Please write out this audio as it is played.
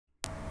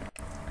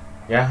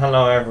Yeah,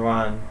 hello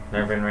everyone,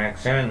 Nervin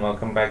Reacts here, and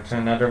welcome back to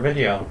another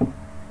video.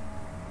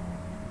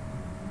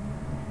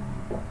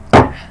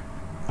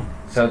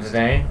 So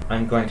today,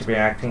 I'm going to be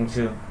reacting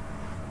to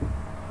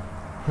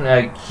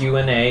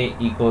Q&A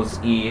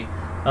equals E,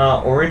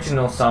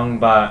 original song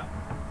by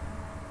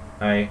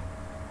Airani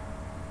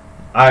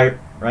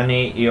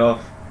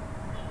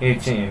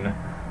Iofifteen.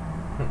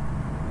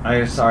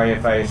 I'm sorry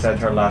if I said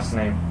her last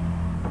name.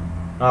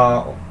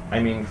 I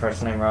mean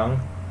first name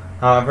wrong.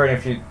 However,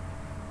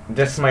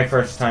 this is my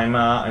first time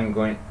I'm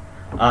going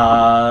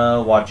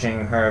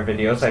watching her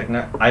videos.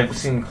 I've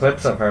seen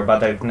clips of her,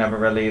 but I've never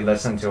really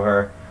listened to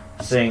her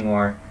sing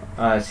or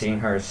seen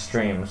her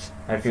streams.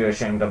 I feel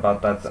ashamed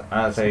about that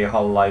as a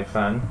Hololive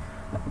fan.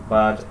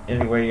 But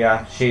anyway,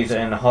 yeah, she's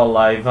in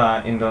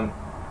Hololive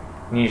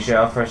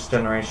Indonesia, first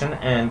generation,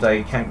 and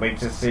I can't wait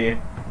to see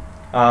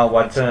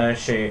what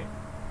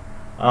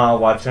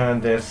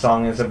this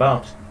song is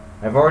about.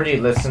 I've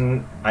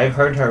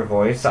heard her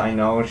voice. I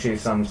know she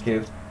sounds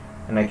cute,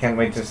 and I can't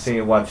wait to see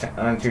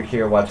to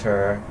hear what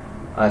her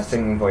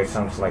singing voice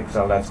sounds like.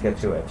 So let's get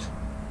to it.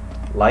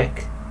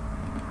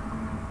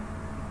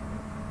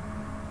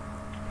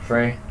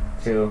 3,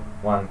 2,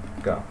 1,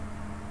 go.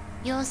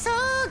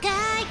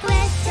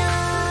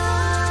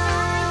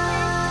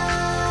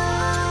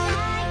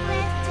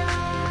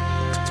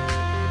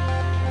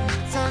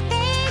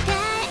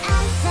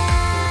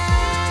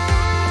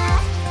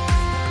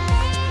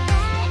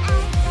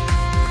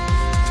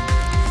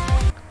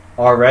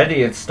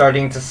 Already, it's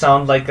starting to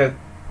sound like a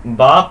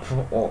bop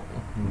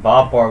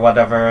or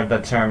whatever the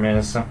term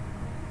is.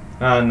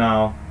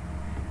 No.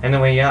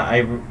 Anyway, yeah,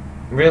 I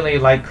really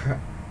like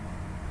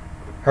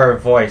her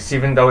voice,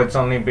 even though it's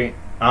only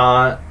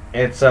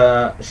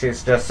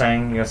she's just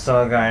saying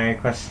 "yosogai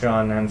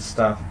question" and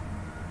stuff.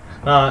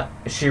 Her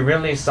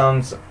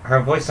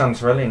voice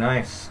sounds really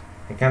nice.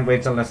 I can't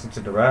wait to listen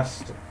to the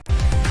rest.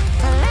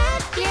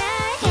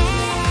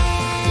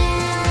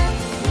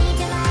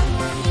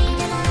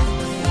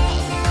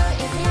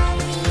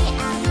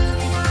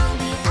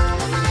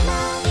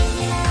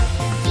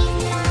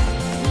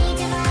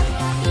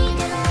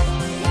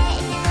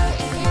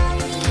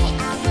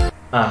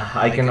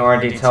 I can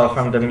already tell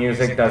from the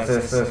music that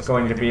this is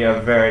going to be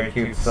a very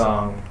cute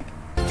song.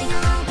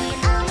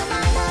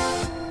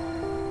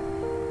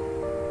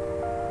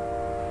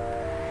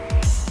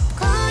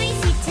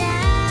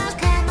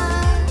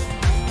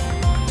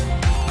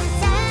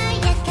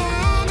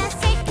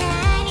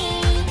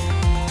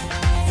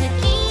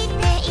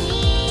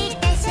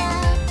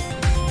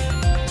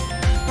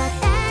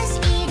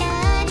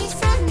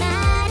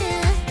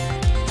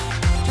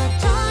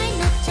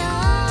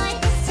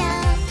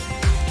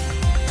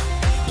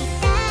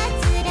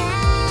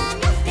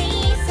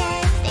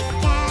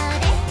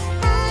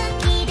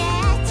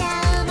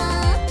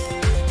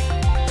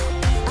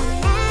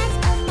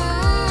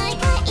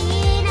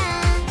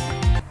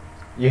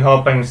 You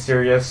hope I'm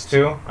serious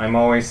too? I'm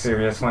always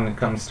serious when it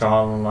comes to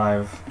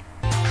Hololive.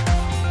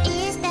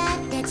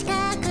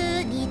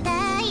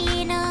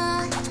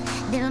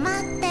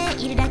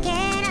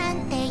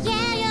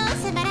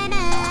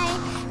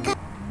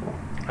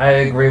 I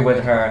agree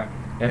with her.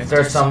 If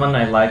there's someone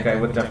I like, I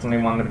would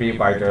definitely want to be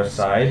by their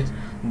side.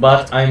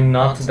 But I'm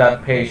not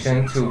that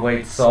patient to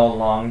wait so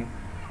long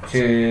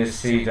to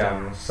see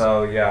them,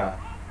 so yeah.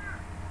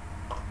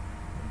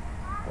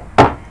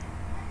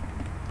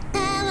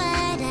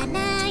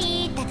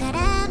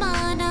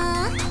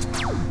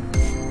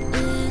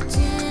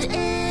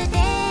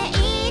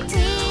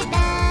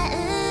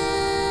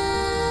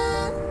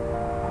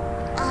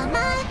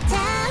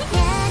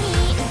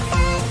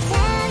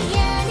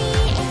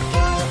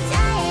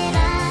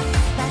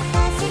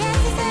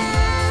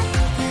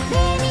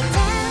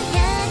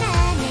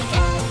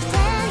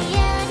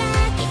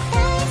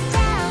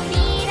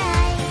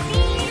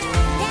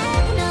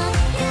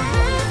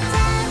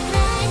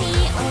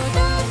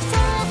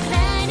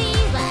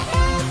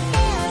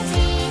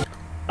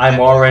 I'm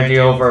already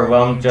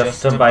overwhelmed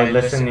just by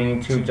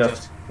listening to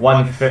just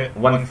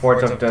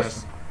one-fourth of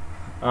this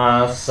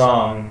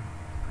song.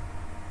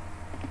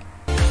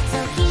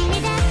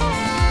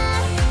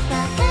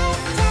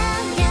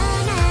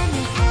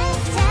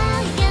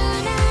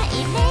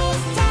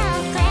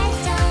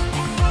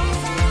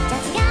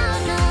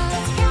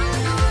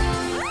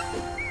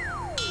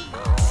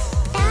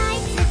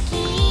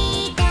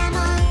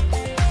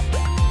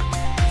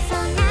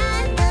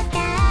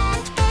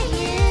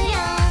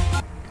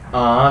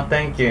 Aw,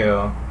 thank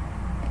you.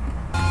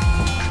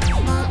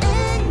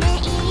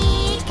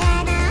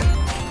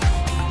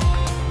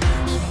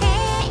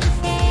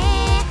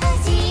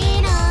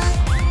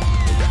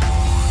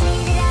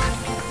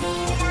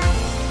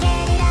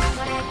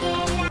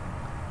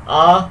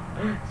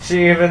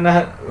 She even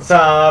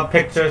saw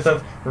pictures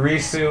of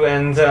Risu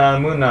and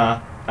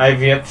Muna.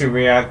 I've yet to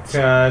react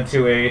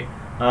to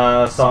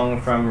a song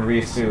from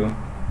Risu.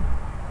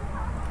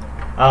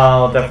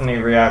 I'll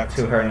definitely react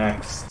to her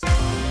next.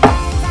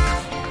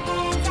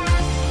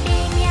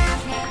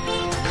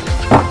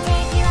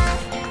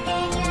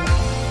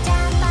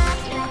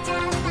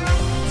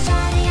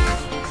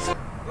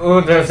 Ooh,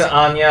 there's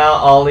Anya,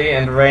 Ollie,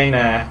 and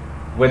Reina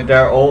with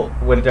their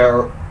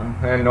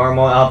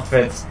normal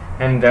outfits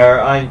and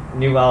their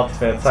new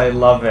outfits. I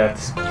love it.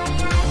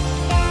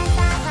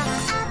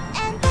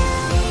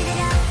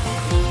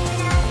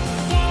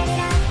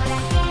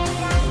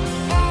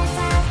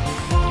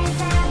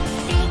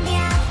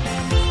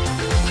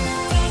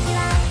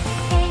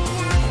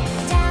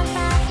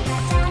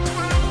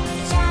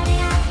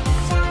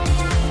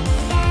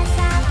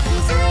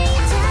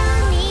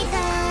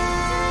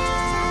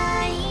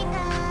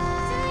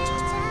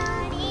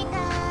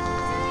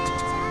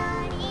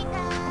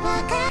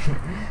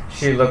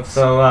 She looks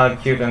so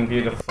cute and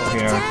beautiful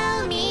here.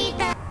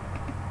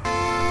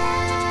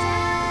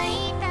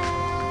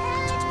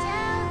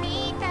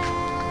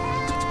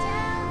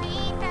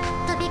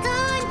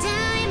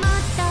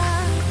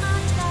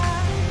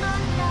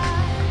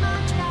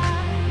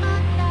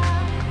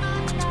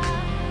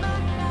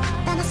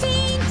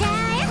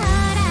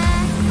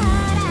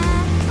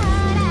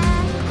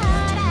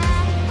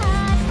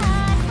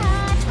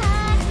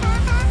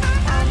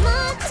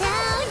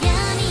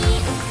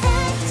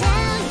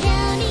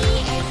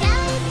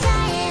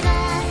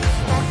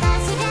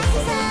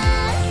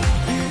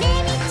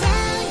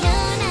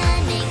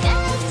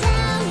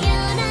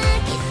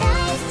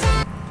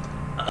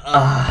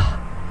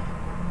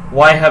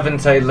 Why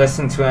haven't I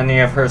listened to any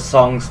of her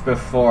songs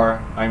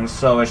before? I'm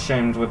so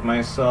ashamed with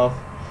myself.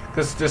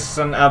 Because this is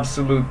an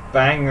absolute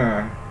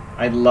banger.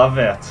 I love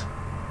it.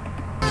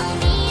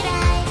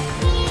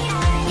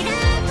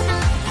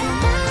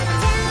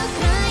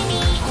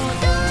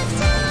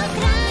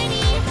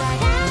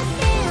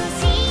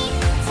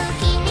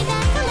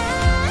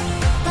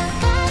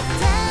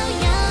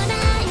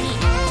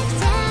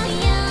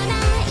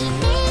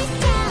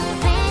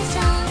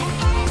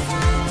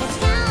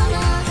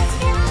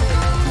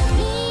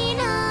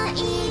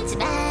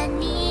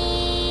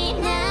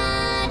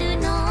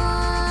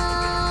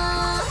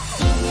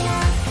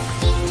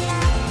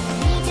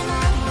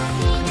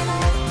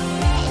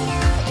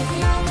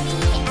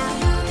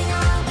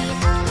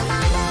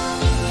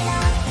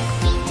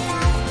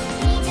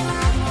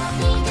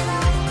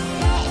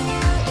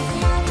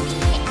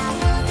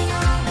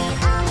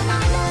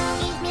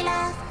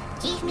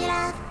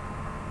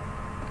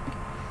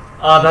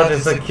 Oh, that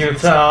is a cute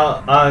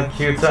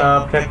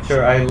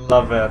picture. I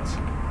love it.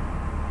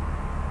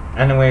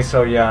 Anyway,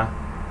 so yeah,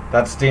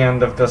 that's the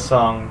end of the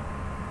song.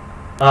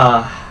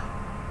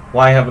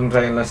 Why haven't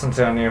I listened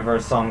to any of her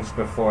songs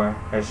before?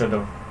 I should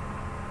have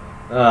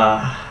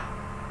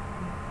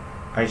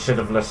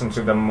listened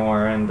to them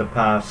more in the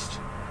past.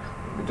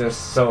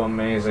 Just so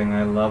amazing.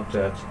 I loved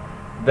it.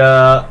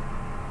 The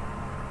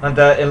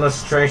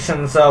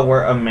illustrations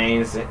were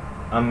amazing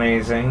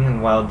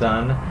and well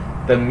done.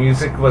 The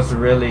music was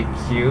really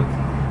cute.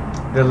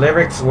 The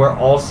lyrics were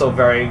also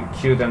very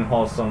cute and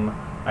wholesome.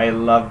 I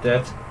loved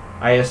it.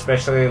 I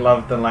especially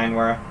loved the line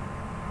where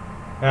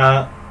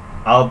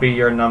I'll be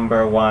your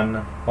number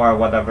one, or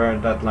whatever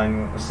that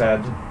line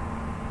said.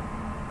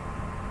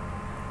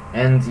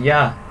 And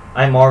yeah,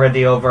 I'm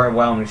already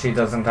overwhelmed. She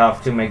doesn't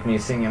have to make me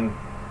sing and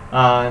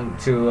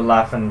to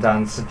laugh and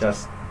dance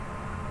just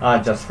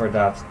for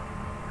that.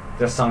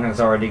 This song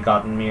has already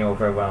gotten me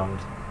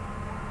overwhelmed.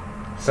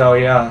 So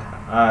yeah,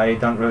 I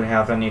don't really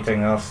have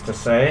anything else to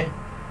say,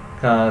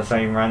 because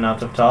I ran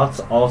out of thoughts.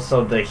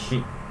 Also, the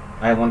heat.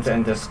 I want to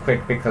end this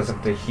quick because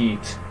of the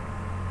heat.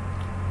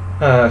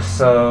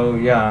 So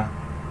yeah,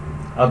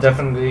 I'll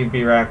definitely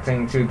be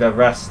reacting to the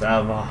rest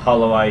of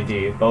Hollow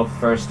ID, both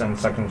first and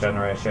second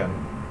generation.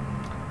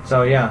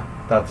 So yeah,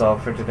 that's all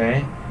for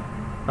today.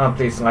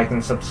 Please like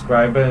and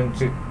subscribe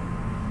to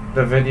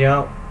the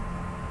video,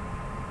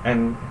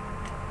 and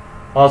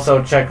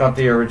also check out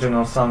the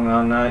original song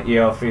on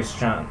Iofif's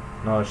channel.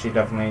 No, she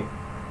definitely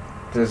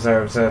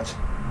deserves it.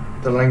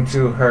 The link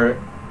to her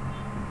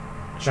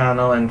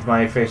channel and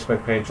my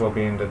Facebook page will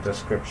be in the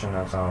description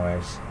as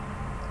always.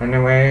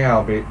 Anyway,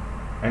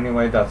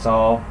 that's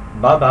all.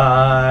 Bye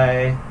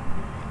bye.